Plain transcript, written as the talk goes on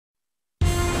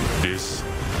This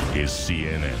is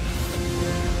CNN.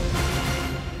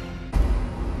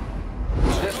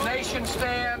 This nation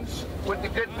stands with the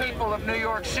good people of New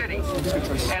York City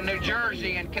and New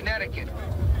Jersey and Connecticut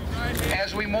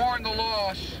as we mourn the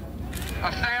loss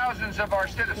of thousands of our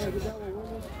citizens.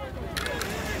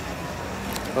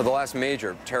 Well, the last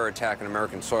major terror attack on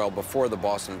American soil before the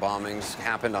Boston bombings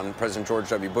happened on President George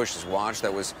W. Bush's watch.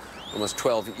 That was almost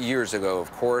 12 years ago,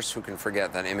 of course. Who can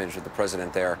forget that image of the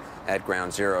president there at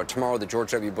Ground Zero? Tomorrow, the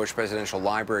George W. Bush Presidential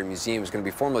Library Museum is going to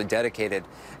be formally dedicated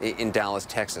in Dallas,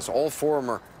 Texas. All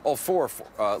four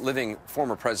living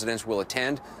former presidents will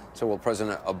attend. So will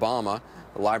President Obama.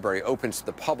 The library opens to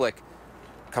the public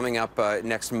coming up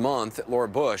next month. Laura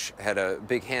Bush had a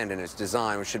big hand in its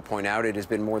design. We should point out it has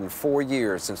been more than 4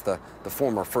 years since the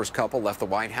former first couple left the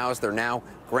White House. They're now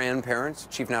grandparents.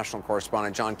 Chief National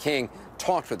Correspondent John King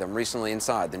talked with them recently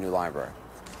inside the new library.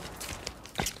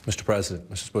 Mr. President,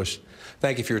 Mrs. Bush,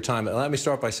 thank you for your time. Let me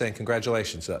start by saying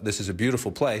congratulations. This is a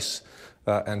beautiful place,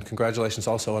 and congratulations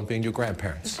also on being your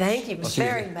grandparents. Thank you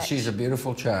very much. She's a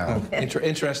beautiful child.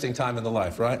 Interesting time in the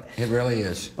life, right? It really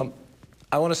is.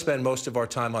 I want to spend most of our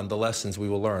time on the lessons we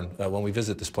will learn when we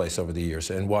visit this place over the years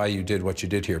and why you did what you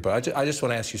did here. But I just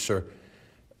want to ask you, sir,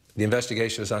 the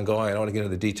investigation is ongoing. I don't want to get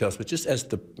into the details, but just as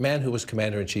the man who was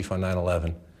commander-in-chief on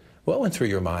 9/11, what went through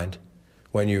your mind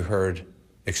when you heard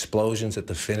explosions at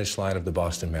the finish line of the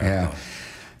Boston Marathon?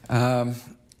 Yeah.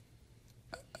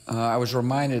 I was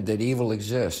reminded that evil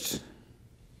exists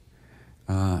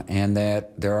and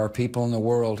that there are people in the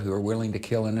world who are willing to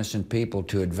kill innocent people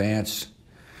to advance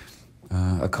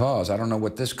a cause. I don't know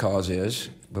what this cause is,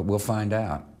 but we'll find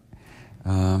out.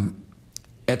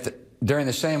 During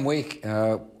the same week,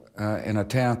 in a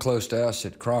town close to us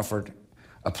at Crawford,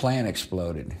 a plant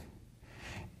exploded.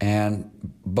 And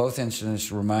both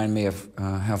incidents remind me of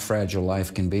how fragile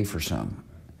life can be for some.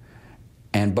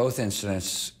 And both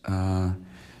incidents,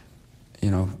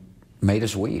 you know, made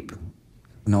us weep,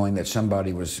 knowing that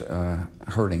somebody was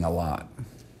hurting a lot.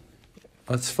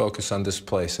 Let's focus on this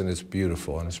place, and it's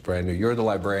beautiful, and it's brand new. You're the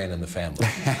librarian in the family.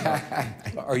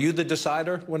 Are you the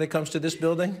decider when it comes to this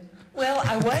building? Well,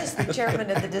 I was the chairman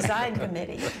of the design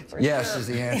committee. Yes, sure. is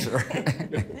the answer.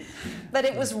 But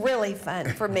it was really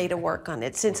fun for me to work on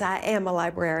it, since I am a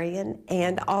librarian,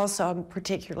 and also I'm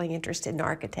particularly interested in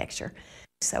architecture.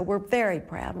 So we're very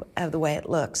proud of the way it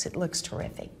looks. It looks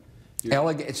terrific.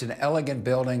 It's an elegant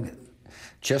building,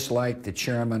 just like the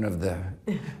chairman of the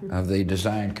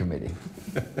design committee.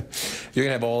 You're going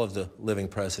to have all of the living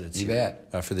presidents you here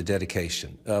bet. For the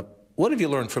dedication. What have you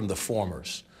learned from the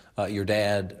formers, your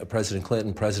dad, President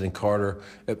Clinton, President Carter,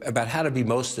 about how to be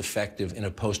most effective in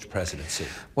a post-presidency?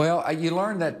 Well, you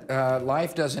learn that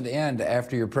life doesn't end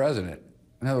after you're president.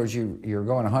 In other words, you're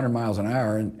going 100 miles an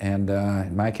hour, and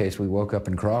in my case, we woke up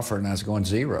in Crawford and I was going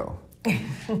 0.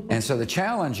 And so the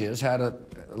challenge is how to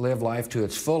live life to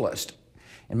its fullest.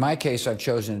 In my case, I've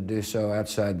chosen to do so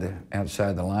outside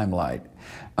the limelight.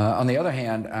 On the other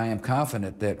hand, I am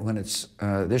confident that when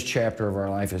this chapter of our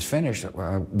life is finished,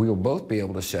 we will both be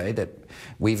able to say that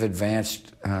we've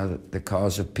advanced the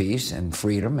cause of peace and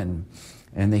freedom and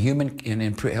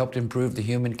helped improve the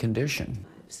human condition.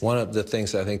 One of the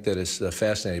things I think that is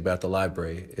fascinating about the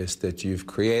library is that you've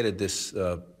created this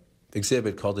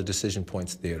exhibit called the Decision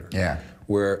Points Theater. Yeah.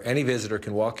 Where any visitor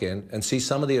can walk in and see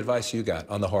some of the advice you got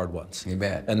on the hard ones. You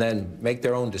bet. And then make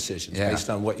their own decisions based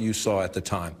on what you saw at the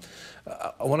time.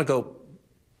 I want to go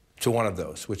to one of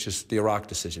those, which is the Iraq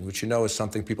decision, which you know is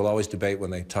something people always debate when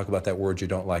they talk about that word you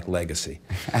don't like, legacy.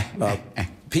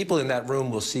 People in that room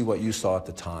will see what you saw at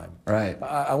the time. Right.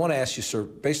 I want to ask you, sir,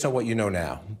 based on what you know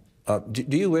now,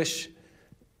 do you wish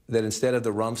that instead of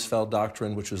the Rumsfeld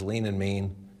doctrine, which was lean and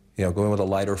mean, you know, going with a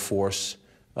lighter force,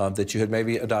 that you had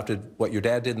maybe adopted what your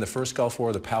dad did in the first Gulf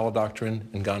War, the Powell Doctrine,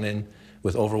 and gone in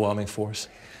with overwhelming force?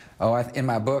 Oh, in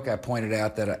my book, I pointed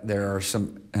out that there are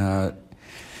some,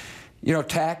 you know,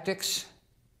 tactics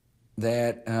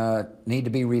that need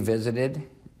to be revisited.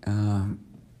 On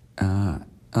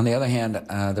the other hand,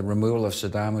 the removal of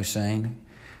Saddam Hussein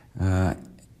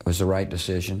was the right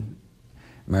decision.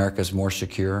 America's more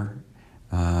secure.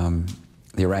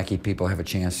 The Iraqi people have a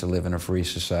chance to live in a free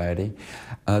society.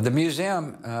 The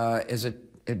museum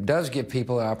it does give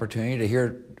people the opportunity to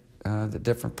hear the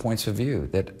different points of view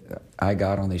that I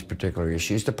got on these particular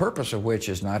issues, the purpose of which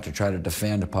is not to try to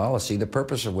defend a policy, the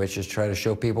purpose of which is try to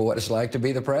show people what it's like to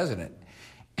be the president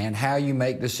and how you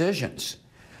make decisions.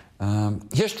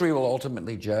 History will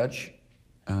ultimately judge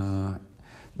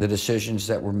the decisions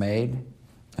that were made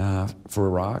for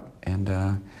Iraq, and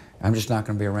I'm just not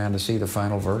going to be around to see the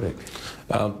final verdict.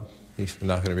 He's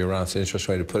not going to be around. It's an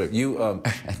interesting way to put it. You,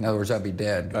 in other words, I'd be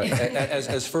dead.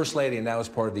 as First Lady and now as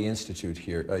part of the Institute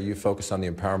here, you focused on the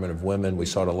empowerment of women. We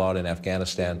saw it a lot in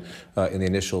Afghanistan in the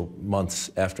initial months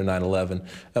after 9/11.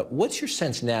 What's your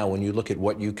sense now when you look at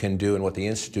what you can do and what the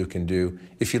Institute can do?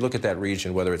 If you look at that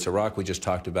region, whether it's Iraq we just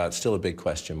talked about, still a big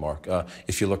question mark.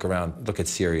 If you look around, look at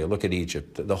Syria, look at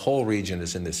Egypt. The whole region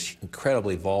is in this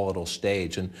incredibly volatile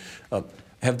stage. And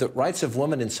have the rights of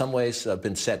women in some ways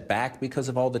been set back because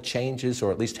of all the changes,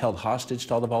 or at least held hostage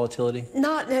to all the volatility?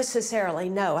 Not necessarily,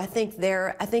 no. I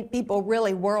think people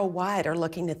really worldwide are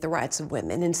looking at the rights of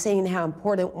women and seeing how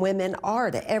important women are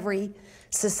to every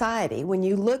society. When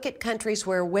you look at countries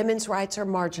where women's rights are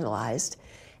marginalized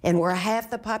and where half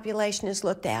the population is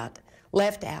left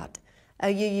out,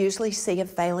 you usually see a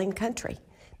failing country.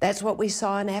 That's what we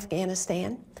saw in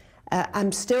Afghanistan.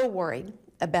 I'm still worried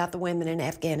about the women in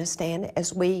Afghanistan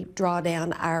as we draw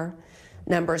down our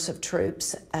numbers of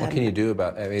troops. What can you do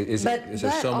about it? I mean, is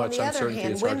there so much uncertainty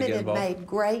it's hard to get involved? Women have made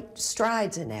great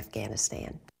strides in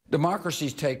Afghanistan.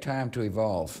 Democracies take time to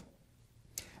evolve.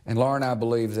 And Laura and I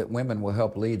believe that women will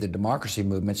help lead the democracy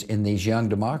movements in these young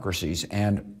democracies.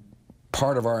 And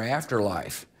part of our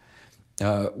afterlife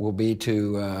will be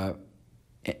to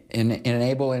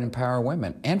enable and empower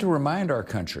women, and to remind our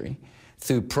country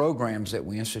through programs that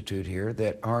we institute here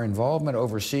that our involvement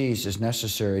overseas is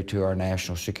necessary to our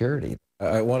national security.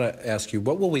 I want to ask you,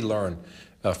 what will we learn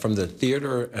from the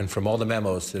theater and from all the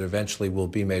memos that eventually will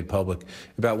be made public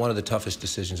about one of the toughest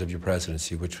decisions of your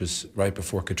presidency, which was right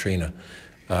before Katrina,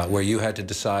 where you had to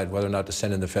decide whether or not to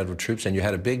send in the federal troops, and you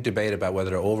had a big debate about whether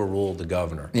to overrule the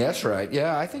governor? Yeah, that's right.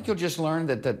 Yeah, I think you'll just learn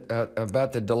that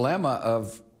about the dilemma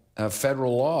of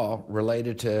federal law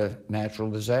related to natural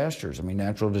disasters. I mean,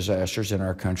 natural disasters in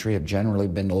our country have generally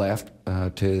been left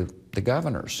to the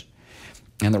governors.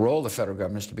 And the role of the federal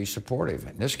government is to be supportive.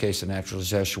 In this case, the natural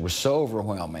disaster was so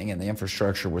overwhelming and the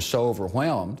infrastructure was so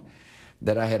overwhelmed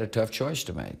that I had a tough choice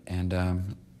to make.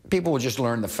 And people will just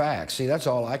learn the facts. See, that's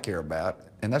all I care about.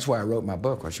 And that's why I wrote my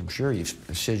book, which I'm sure you've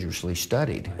assiduously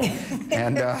studied.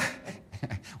 And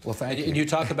well, thank you. And you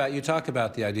talk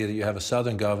about the idea that you have a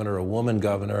Southern governor, a woman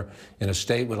governor, in a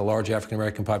state with a large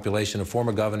African-American population, a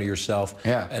former governor yourself.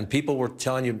 Yeah. And people were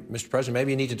telling you, Mr. President, maybe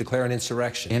you need to declare an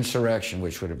insurrection. Insurrection,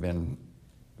 which would have been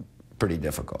pretty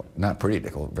difficult. Not pretty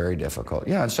difficult, very difficult.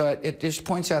 Yeah, and so it just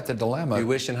points out the dilemma. Do you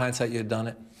wish in hindsight you had done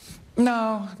it?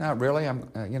 No, not really.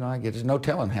 You know, there's no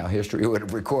telling how history would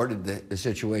have recorded the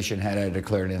situation had I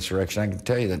declared an insurrection. I can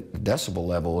tell you that the decibel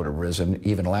level would have risen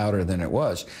even louder than it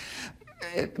was.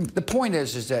 The point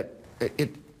is that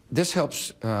this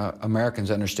helps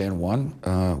Americans understand, one,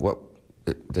 what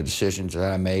the decisions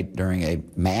that I made during a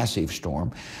massive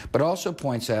storm, but also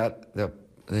points out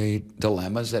the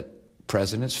dilemmas that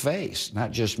presidents face.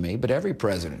 Not just me, but every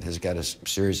president has got a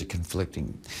series of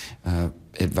conflicting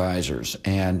advisors,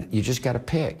 and you just got to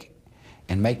pick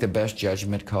and make the best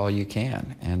judgment call you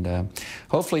can. And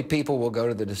hopefully people will go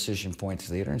to the Decision Points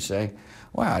Theater and say,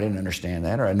 wow, I didn't understand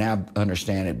that, or I now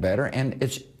understand it better. And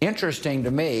it's interesting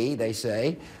to me, they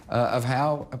say, of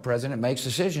how a president makes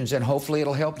decisions, and hopefully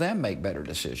it'll help them make better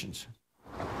decisions.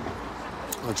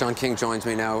 Well, John King joins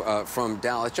me now from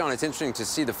Dallas. John, it's interesting to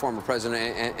see the former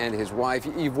president and his wife.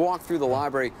 You've walked through the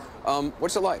library.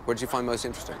 What's it like? What did you find most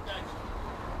interesting?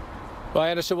 Well,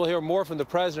 Anderson, we'll hear more from the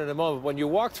president in a moment. When you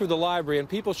walk through the library, and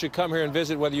people should come here and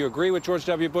visit, whether you agree with George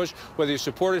W. Bush, whether you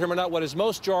supported him or not, what is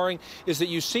most jarring is that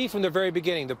you see from the very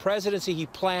beginning the presidency he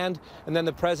planned and then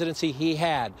the presidency he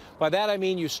had. By that I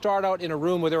mean you start out in a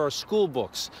room where there are school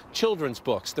books, children's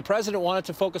books. The president wanted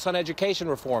to focus on education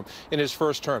reform in his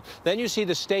first term. Then you see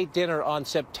the state dinner on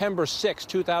September 6,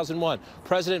 2001.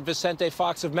 President Vicente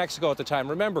Fox of Mexico at the time.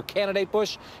 Remember, candidate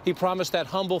Bush, he promised that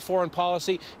humble foreign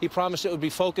policy. He promised it would be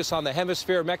focused on the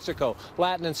hemisphere of Mexico,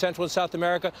 Latin and Central and South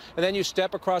America, and then you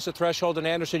step across the threshold in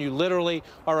Anderson, you literally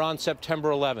are on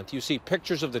September 11th. You see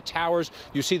pictures of the towers,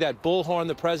 you see that bullhorn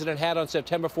the president had on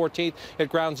September 14th at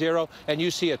Ground Zero, and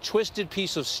you see a twisted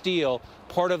piece of steel.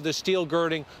 Part of the steel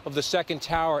girding of the second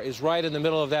tower is right in the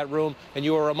middle of that room, and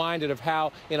you are reminded of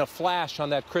how, in a flash on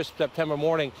that crisp September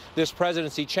morning, this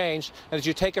presidency changed. And as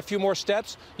you take a few more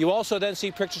steps, you also then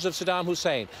see pictures of Saddam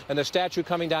Hussein and the statue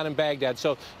coming down in Baghdad.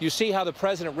 So you see how the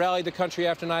president rallied the country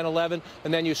after 9/11,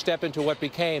 and then you step into what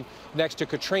became, next to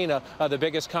Katrina, the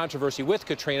biggest controversy with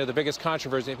Katrina, the biggest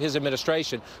controversy of his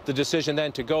administration, the decision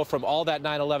then to go from all that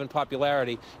 9/11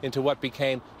 popularity into what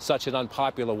became such an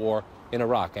unpopular war in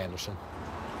Iraq, Anderson.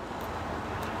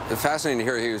 Fascinating to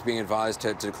hear he was being advised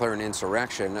to declare an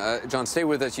insurrection. John, stay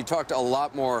with us. You talked a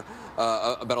lot more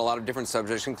about a lot of different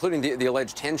subjects, including the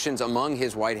alleged tensions among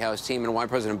his White House team and why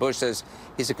President Bush says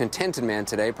he's a contented man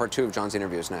today. Part 2 of John's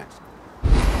interview is next.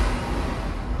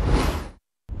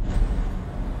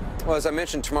 Well, as I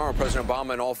mentioned, tomorrow, President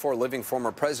Obama and all 4 living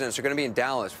former presidents are going to be in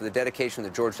Dallas for the dedication of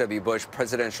the George W. Bush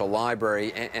Presidential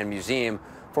Library and Museum.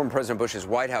 Former President Bush's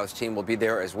White House team will be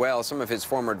there as well. Some of his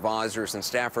former advisors and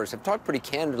staffers have talked pretty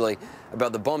candidly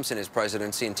about the bumps in his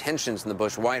presidency and tensions in the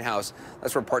Bush White House.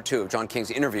 That's where part 2 of John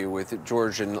King's interview with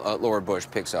George and Laura Bush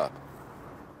picks up.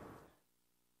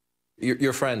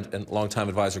 Your friend and longtime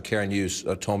advisor Karen Hughes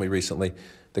told me recently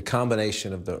the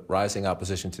combination of the rising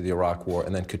opposition to the Iraq War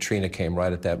and then Katrina came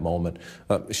right at that moment.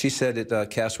 She said it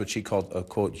cast what she called a,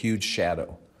 quote, huge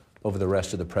shadow over the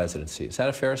rest of the presidency. Is that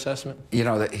a fair assessment? You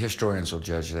know, the historians will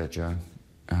judge that, John.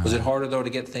 Was it harder, though, to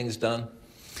get things done?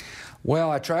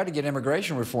 Well, I tried to get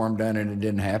immigration reform done, and it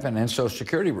didn't happen, and Social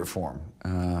Security reform.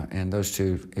 And those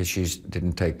 2 issues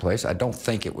didn't take place. I don't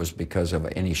think it was because of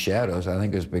any shadows. I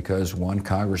think it was because, one,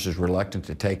 Congress is reluctant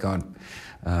to take on,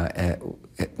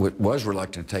 was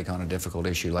reluctant to take on a difficult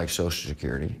issue like Social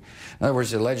Security. In other words,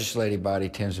 the legislative body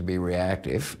tends to be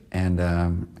reactive, and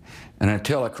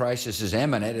until a crisis is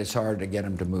imminent, it's hard to get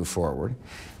them to move forward.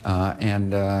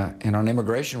 And on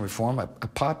immigration reform, a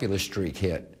populist streak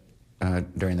hit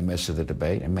during the midst of the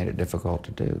debate and made it difficult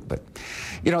to do. But,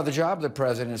 you know, the job of the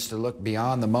president is to look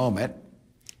beyond the moment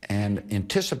and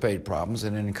anticipate problems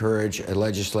and encourage a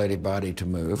legislative body to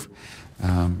move.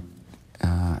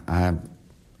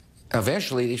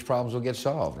 Eventually, these problems will get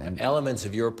solved. And Elements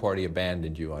of your party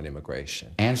abandoned you on immigration.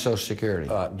 And Social Security.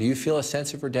 Do you feel a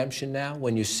sense of redemption now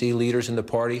when you see leaders in the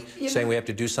party saying we have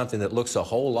to do something that looks a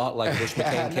whole lot like Bush,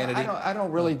 McCain, and Kennedy? I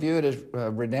don't really view it as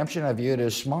redemption. I view it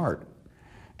as smart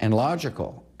and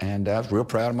logical. And I was real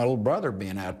proud of my little brother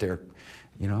being out there,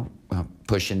 you know,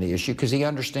 pushing the issue because he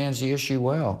understands the issue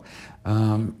well.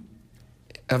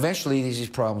 Eventually, these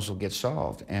problems will get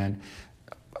solved. And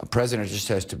a president just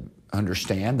has to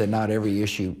understand that not every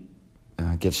issue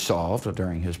gets solved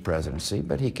during his presidency,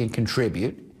 but he can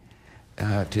contribute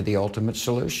to the ultimate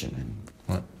solution.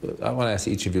 I want to ask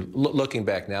each of you, looking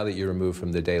back now that you're removed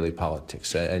from the daily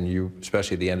politics, and you,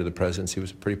 especially at the end of the presidency, was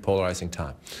a pretty polarizing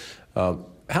time.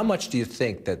 How much do you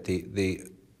think that the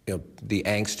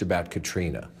angst about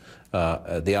Katrina,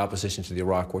 the opposition to the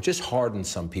Iraq War, just hardened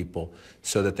some people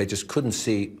so that they just couldn't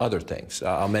see other things?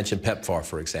 I'll mention PEPFAR,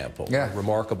 for example. Yeah.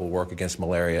 Remarkable work against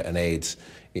malaria and AIDS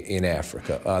in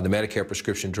Africa. The Medicare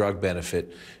prescription drug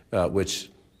benefit, which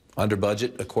under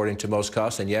budget, according to most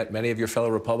costs, and yet many of your fellow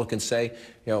Republicans say,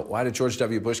 you know, why did George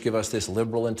W. Bush give us this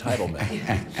liberal entitlement?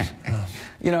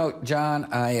 You know, John,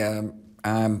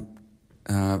 I'm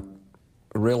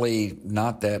really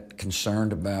not that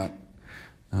concerned about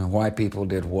why people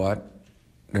did what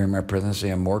during my presidency.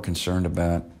 I'm more concerned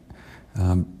about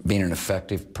being an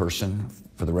effective person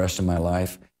for the rest of my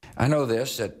life. I know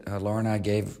this, that Laura and I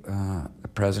gave the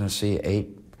presidency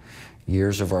 8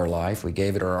 years of our life. We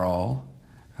gave it our all,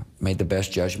 made the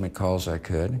best judgment calls I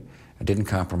could. I didn't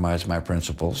compromise my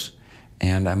principles,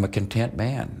 and I'm a content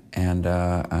man. And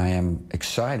I am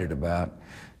excited about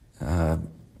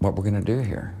what we're going to do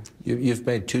here. You've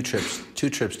made two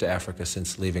trips to Africa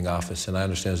since leaving office, and I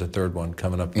understand there's a third one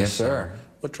coming up this summer. Yes, sir.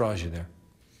 What draws you there?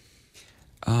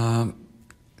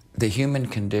 The human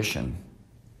condition.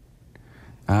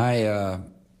 I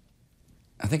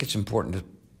think it's important to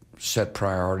set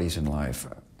priorities in life.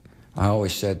 I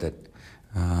always said that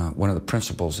one of the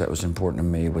principles that was important to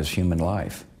me was human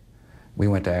life. We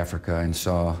went to Africa and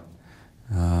saw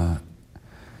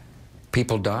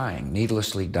people dying,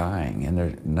 needlessly dying, and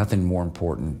there's nothing more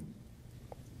important,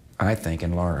 I think,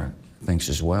 and Laura thinks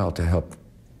as well, to help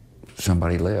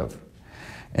somebody live.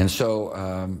 And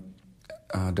so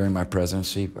during my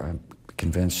presidency, I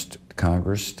convinced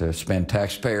Congress to spend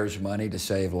taxpayers' money to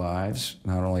save lives,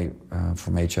 not only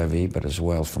from HIV, but as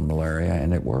well as from malaria,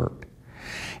 and it worked.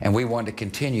 And we want to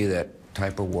continue that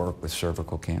type of work with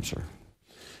cervical cancer.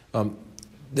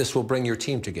 This will bring your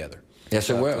team together. Yes,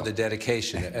 it will. For the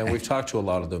dedication. And we've talked to a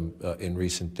lot of them in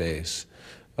recent days.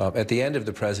 At the end of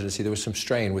the presidency, there was some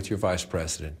strain with your vice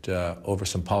president over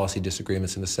some policy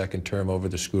disagreements in the second term over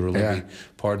the Scooter Libby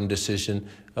pardon decision.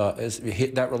 Is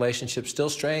that relationship still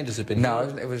strained? Has it been? No,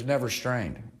 it was never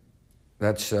strained.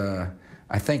 That's,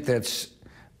 I think that's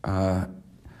the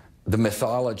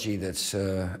mythology that's,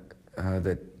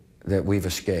 that we've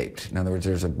escaped. In other words,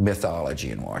 there's a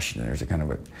mythology in Washington. There's a kind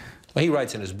of a... Well, he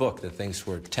writes in his book that things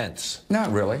were tense.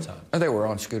 Not really. They were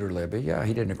on Scooter Libby. Yeah,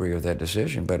 he didn't agree with that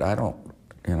decision, but I don't,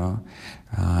 you know.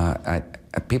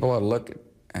 People ought to look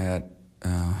at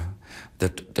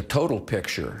the total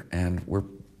picture, and we're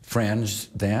friends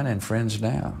then and friends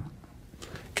now.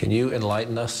 Can you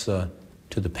enlighten us to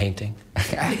the painting?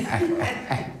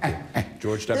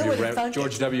 George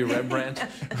W. Rembrandt?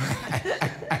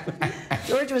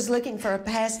 George was looking for a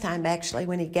pastime, actually,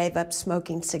 when he gave up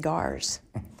smoking cigars.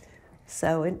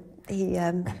 So he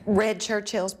read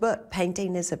Churchill's book,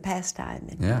 Painting is a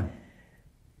Pastime.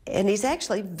 And he's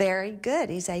actually very good.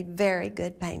 He's a very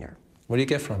good painter. What do you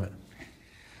get from it?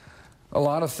 A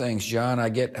lot of things, John.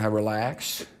 I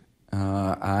relax.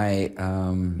 I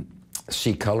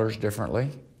see colors differently.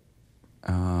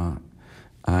 I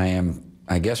am,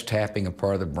 I guess, tapping a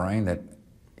part of the brain that,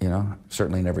 you know,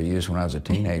 certainly never used when I was a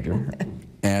teenager.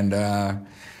 And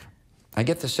I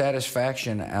get the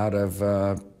satisfaction out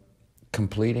of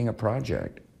completing a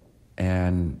project.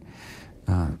 And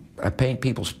I paint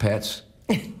people's pets,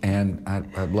 and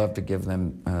I'd love to give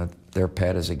them their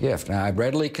pet as a gift. Now, I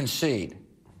readily concede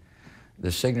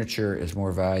the signature is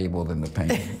more valuable than the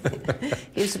painting.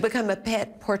 He's become a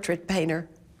pet portrait painter.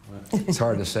 It's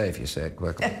hard to say if you say it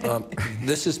quickly.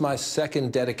 This is my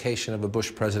second dedication of a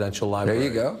Bush Presidential Library. There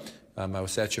you go. I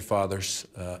was at your father's.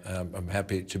 I'm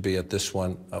happy to be at this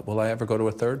one. Will I ever go to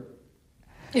a third?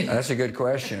 That's a good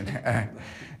question.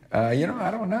 You know, I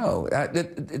don't know.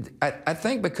 I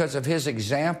think because of his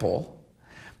example,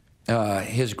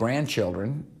 his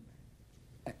grandchildren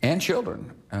and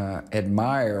children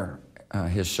admire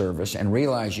his service and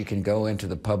realize you can go into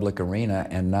the public arena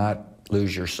and not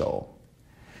lose your soul.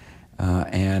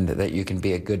 And that you can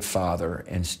be a good father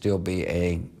and still be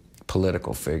a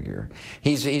political figure.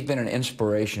 He's been an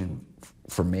inspiration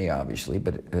for me, obviously,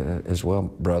 but as well,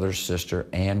 brothers, sister,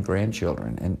 and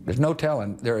grandchildren. And there's no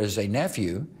telling, there is a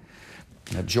nephew,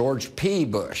 George P.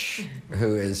 Bush,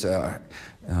 who is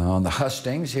on the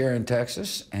hustings here in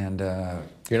Texas. And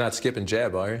you're not skipping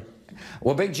Jeb, are you?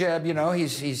 Well, Big Jeb, you know,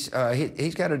 he's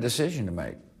got a decision to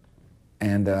make.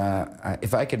 And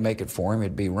if I could make it for him,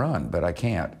 it'd be run, but I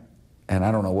can't. And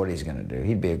I don't know what he's going to do.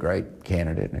 He'd be a great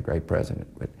candidate and a great president.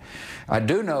 But I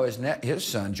do know his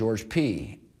son, George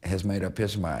P., has made up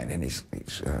his mind, and he's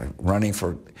running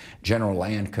for General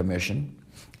Land Commission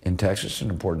in Texas, an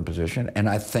important position, and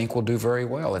I think will do very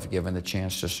well if given the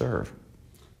chance to serve.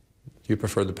 Do you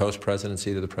prefer the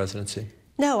post-presidency to the presidency?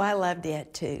 No, I loved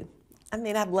it, too. I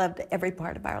mean, I've loved every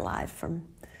part of our life, from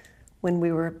when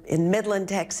we were in Midland,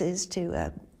 Texas,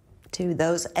 to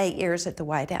those 8 years at the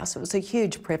White House. It was a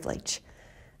huge privilege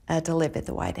to live at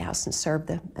the White House and serve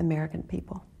the American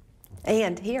people.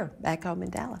 And here, back home in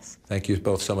Dallas. Thank you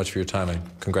both so much for your time, and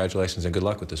congratulations and good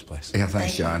luck with this place. Yeah,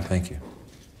 thanks, John. Thank you.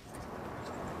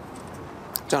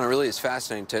 John, it really is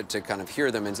fascinating to kind of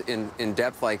hear them in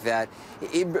depth like that.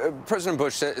 President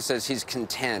Bush says he's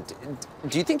content.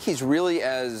 Do you think he's really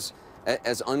as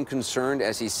unconcerned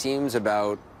as he seems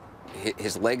about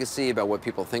his legacy, about what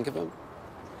people think of him?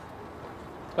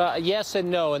 Yes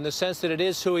and no, in the sense that it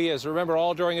is who he is. Remember,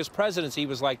 all during his presidency, he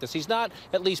was like this. He's not,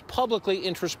 at least publicly,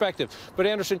 introspective. But,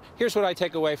 Anderson, here's what I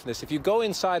take away from this. If you go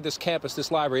inside this campus, this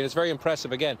library, and it's very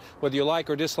impressive, again, whether you like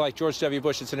or dislike George W.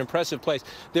 Bush, it's an impressive place.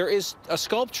 There is a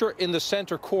sculpture in the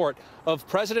center court of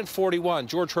President 41,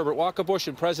 George Herbert Walker Bush,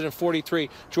 and President 43,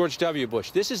 George W.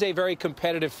 Bush. This is a very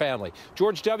competitive family.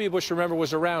 George W. Bush, remember,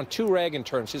 was around 2 Reagan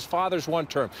terms, his father's 1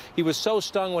 term. He was so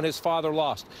stung when his father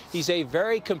lost. He's a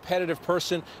very competitive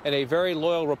person and a very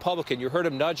loyal Republican. You heard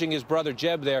him nudging his brother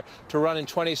Jeb there to run in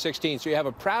 2016. So you have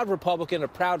a proud Republican, a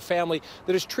proud family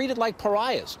that is treated like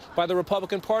pariahs by the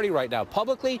Republican Party right now.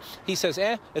 Publicly, he says,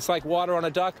 it's like water on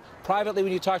a duck. Privately,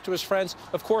 when you talk to his friends,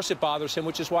 of course it bothers him,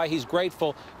 which is why he's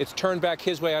grateful it's turned back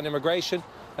his way on immigration.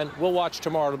 And we'll watch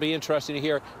tomorrow. It'll be interesting to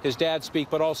hear his dad speak,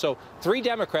 but also 3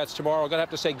 Democrats tomorrow are going to have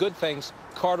to say good things.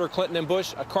 Carter, Clinton, and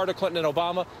Bush, Carter, Clinton, and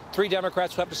Obama. 3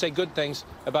 Democrats will have to say good things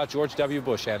about George W.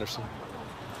 Bush, Anderson.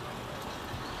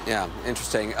 Yeah,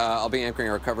 interesting. I'll be anchoring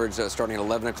our coverage starting at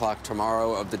 11 o'clock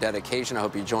tomorrow of the dedication. I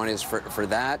hope you join us for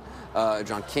that.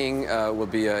 John King will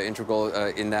be integral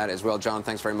in that as well. John,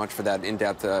 thanks very much for that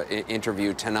in-depth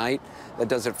interview tonight. That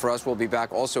does it for us. We'll be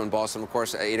back also in Boston, of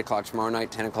course, at 8 o'clock tomorrow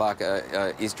night, 10 o'clock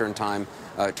Eastern time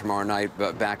tomorrow night,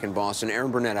 back in Boston. Aaron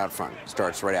Burnett out front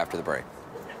starts right after the break.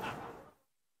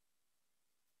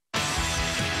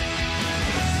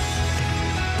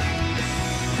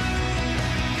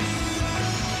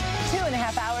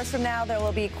 2.5 hours from now, there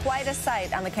will be quite a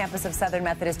sight on the campus of Southern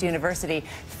Methodist University.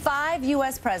 5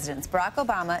 U.S. presidents, Barack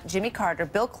Obama, Jimmy Carter,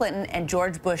 Bill Clinton, and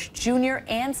George Bush Jr.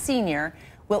 and Sr.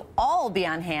 will all be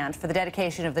on hand for the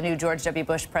dedication of the new George W.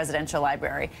 Bush Presidential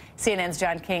Library. CNN's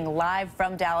John King live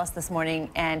from Dallas this morning.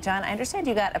 And, John, I understand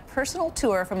you got a personal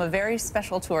tour from a very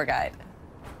special tour guide.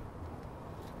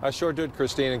 I sure did,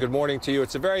 Christine, and good morning to you.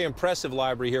 It's a very impressive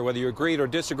library here, whether you agreed or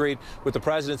disagreed with the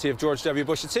presidency of George W.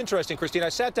 Bush. It's interesting, Christine. I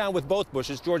sat down with both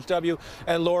Bushes, George W.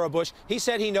 and Laura Bush. He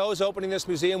said he knows opening this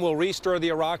museum will restir the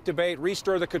Iraq debate,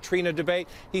 restir the Katrina debate.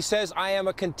 He says, I am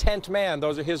a content man.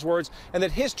 Those are his words, and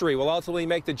that history will ultimately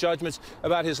make the judgments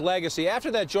about his legacy. After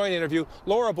that joint interview,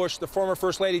 Laura Bush, the former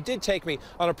First Lady, did take me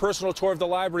on a personal tour of the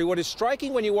library. What is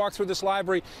striking when you walk through this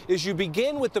library is you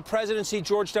begin with the presidency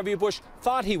George W. Bush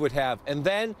thought he would have, and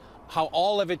then how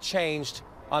all of it changed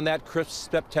on that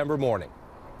crisp September morning.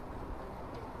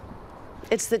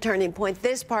 It's the turning point.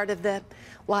 This part of the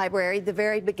library, the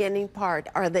very beginning part,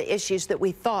 are the issues that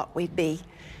we thought we'd be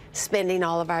spending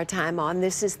all of our time on.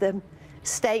 This is the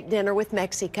state dinner with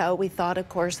Mexico. We thought, of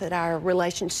course, that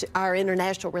our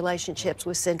international relationships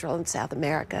with Central and South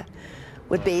America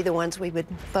would be the ones we would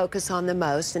focus on the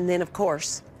most. And then, of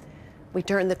course, we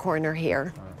turned the corner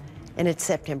here, and it's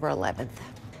September 11th.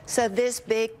 So this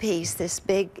big piece,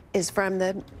 is from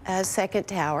the second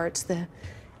tower. It's the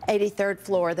 83rd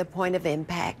floor, the point of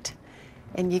impact.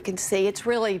 And you can see it's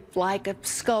really like a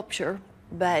sculpture,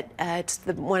 but it's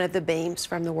one of the beams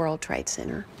from the World Trade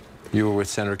Center. You were with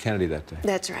Senator Kennedy that day?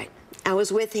 That's right. I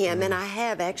was with him, and I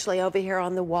have actually over here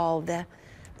on the wall the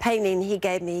painting he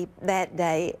gave me that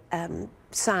day,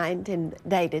 signed and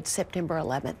dated September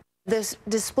 11th. This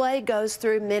display goes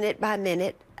through minute by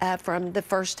minute from the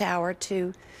first tower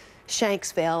to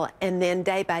Shanksville, and then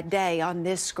day by day on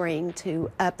this screen to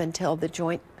up until the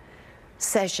joint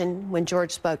session when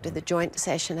George spoke to the joint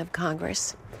session of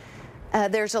Congress.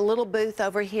 There's a little booth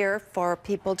over here for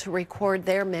people to record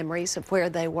their memories of where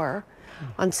they were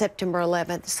on September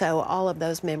 11th, so all of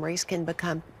those memories can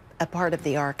become a part of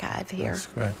the archive here. That's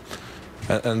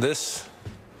great. And this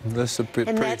is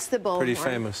that's the bullhorn. Pretty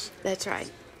famous. That's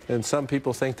right. And some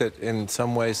people think that in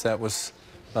some ways that was,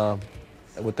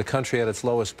 with the country at its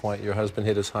lowest point, your husband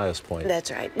hit his highest point. That's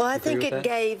right. Well, I think it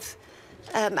gave,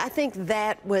 I think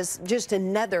that was just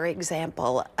another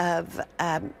example of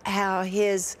how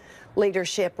his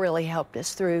leadership really helped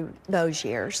us through those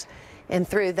years and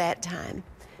through that time.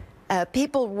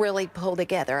 People really pulled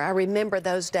together. I remember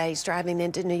those days driving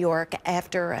into New York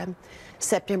after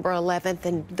September 11th,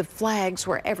 and the flags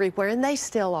were everywhere, and they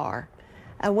still are.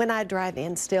 When I drive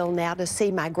in still now to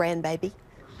see my grandbaby,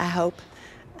 I hope,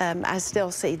 I still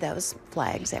see those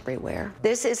flags everywhere.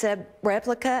 This is a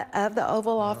replica of the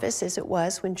Oval Office as it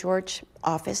was when George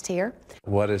officed here.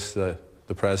 What is the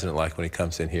president like when he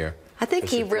comes in here? I think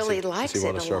he really likes it a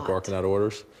lot. Does he want to start barking out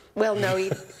orders? Well, no,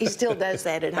 he still does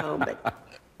that at home, but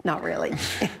not really.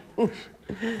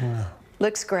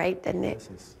 Looks great, doesn't it?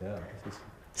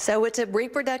 So it's a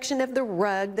reproduction of the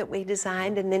rug that we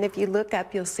designed, and then if you look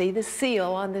up, you'll see the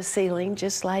seal on the ceiling,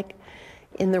 just like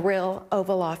in the real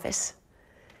Oval Office.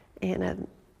 And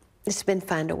it's been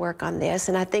fun to work on this,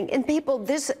 and I think, and people,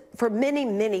 for many,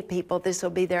 many people, this will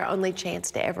be their only chance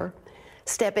to ever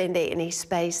step into any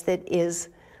space that is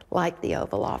like the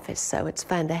Oval Office, so it's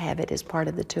fun to have it as part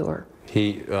of the tour.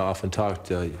 He often talked,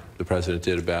 the president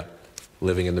did, about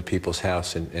living in the people's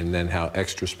house and then how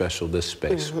extra special this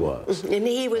space was. And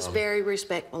he was very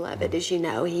respectful of it, as you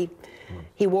know. He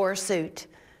wore a suit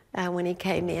when he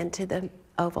came into the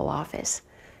Oval Office.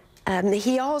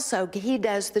 He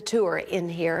does the tour in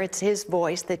here. It's his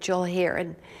voice that you'll hear,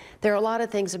 and there are a lot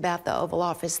of things about the Oval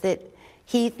Office that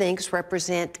he thinks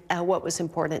represent what was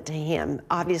important to him.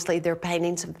 Obviously, there are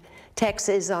paintings of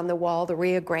Texas on the wall, the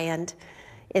Rio Grande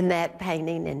in that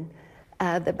painting, and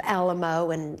the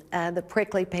Alamo and the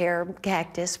prickly pear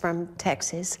cactus from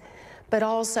Texas. But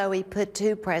also he put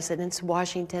two presidents,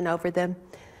 Washington over the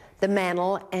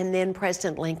mantle, and then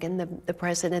President Lincoln, the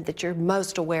president that you're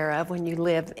most aware of when you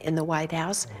live in the White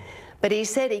House. But he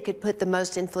said he could put the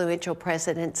most influential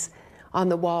presidents on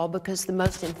the wall because the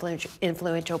most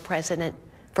influential president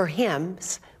for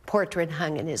him's portrait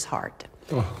hung in his heart,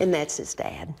 and that's his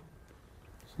dad.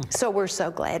 So we're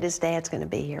so glad his dad's going to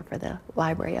be here for the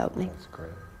library opening. That's great.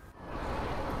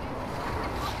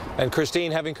 And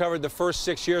Christine, having covered the first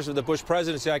 6 years of the Bush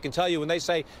presidency, I can tell you when they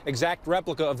say exact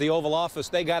replica of the Oval Office,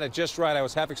 they got it just right. I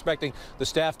was half expecting the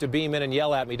staff to beam in and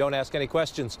yell at me, don't ask any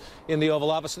questions in the Oval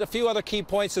Office. And a few other key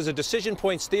points. There's a Decision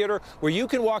Points Theater where you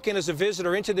can walk in as a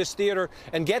visitor into this theater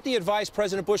and get the advice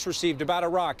President Bush received about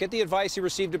Iraq, get the advice he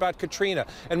received about Katrina,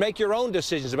 and make your own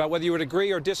decisions about whether you would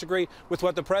agree or disagree with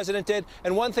what the president did.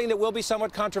 And one thing that will be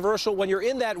somewhat controversial, when you're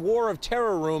in that war of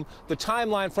terror room, the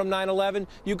timeline from 9/11,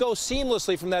 you go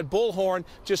seamlessly from that that bullhorn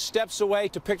just steps away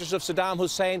to pictures of Saddam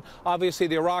Hussein, obviously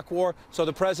the Iraq War. So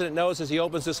the president knows as he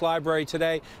opens this library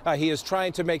today, he is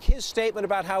trying to make his statement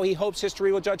about how he hopes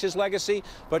history will judge his legacy.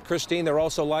 But, Christine, they're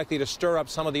also likely to stir up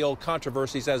some of the old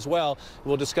controversies as well.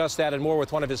 We'll discuss that and more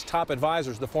with one of his top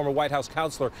advisors, the former White House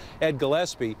counselor Ed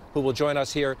Gillespie, who will join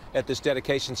us here at this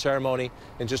dedication ceremony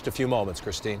in just a few moments,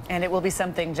 Christine. And it will be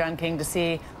something, John King, to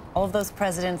see all of those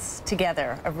presidents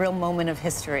together, a real moment of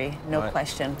history, no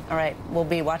question. All right, we'll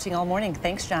be watching all morning.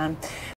 Thanks, John.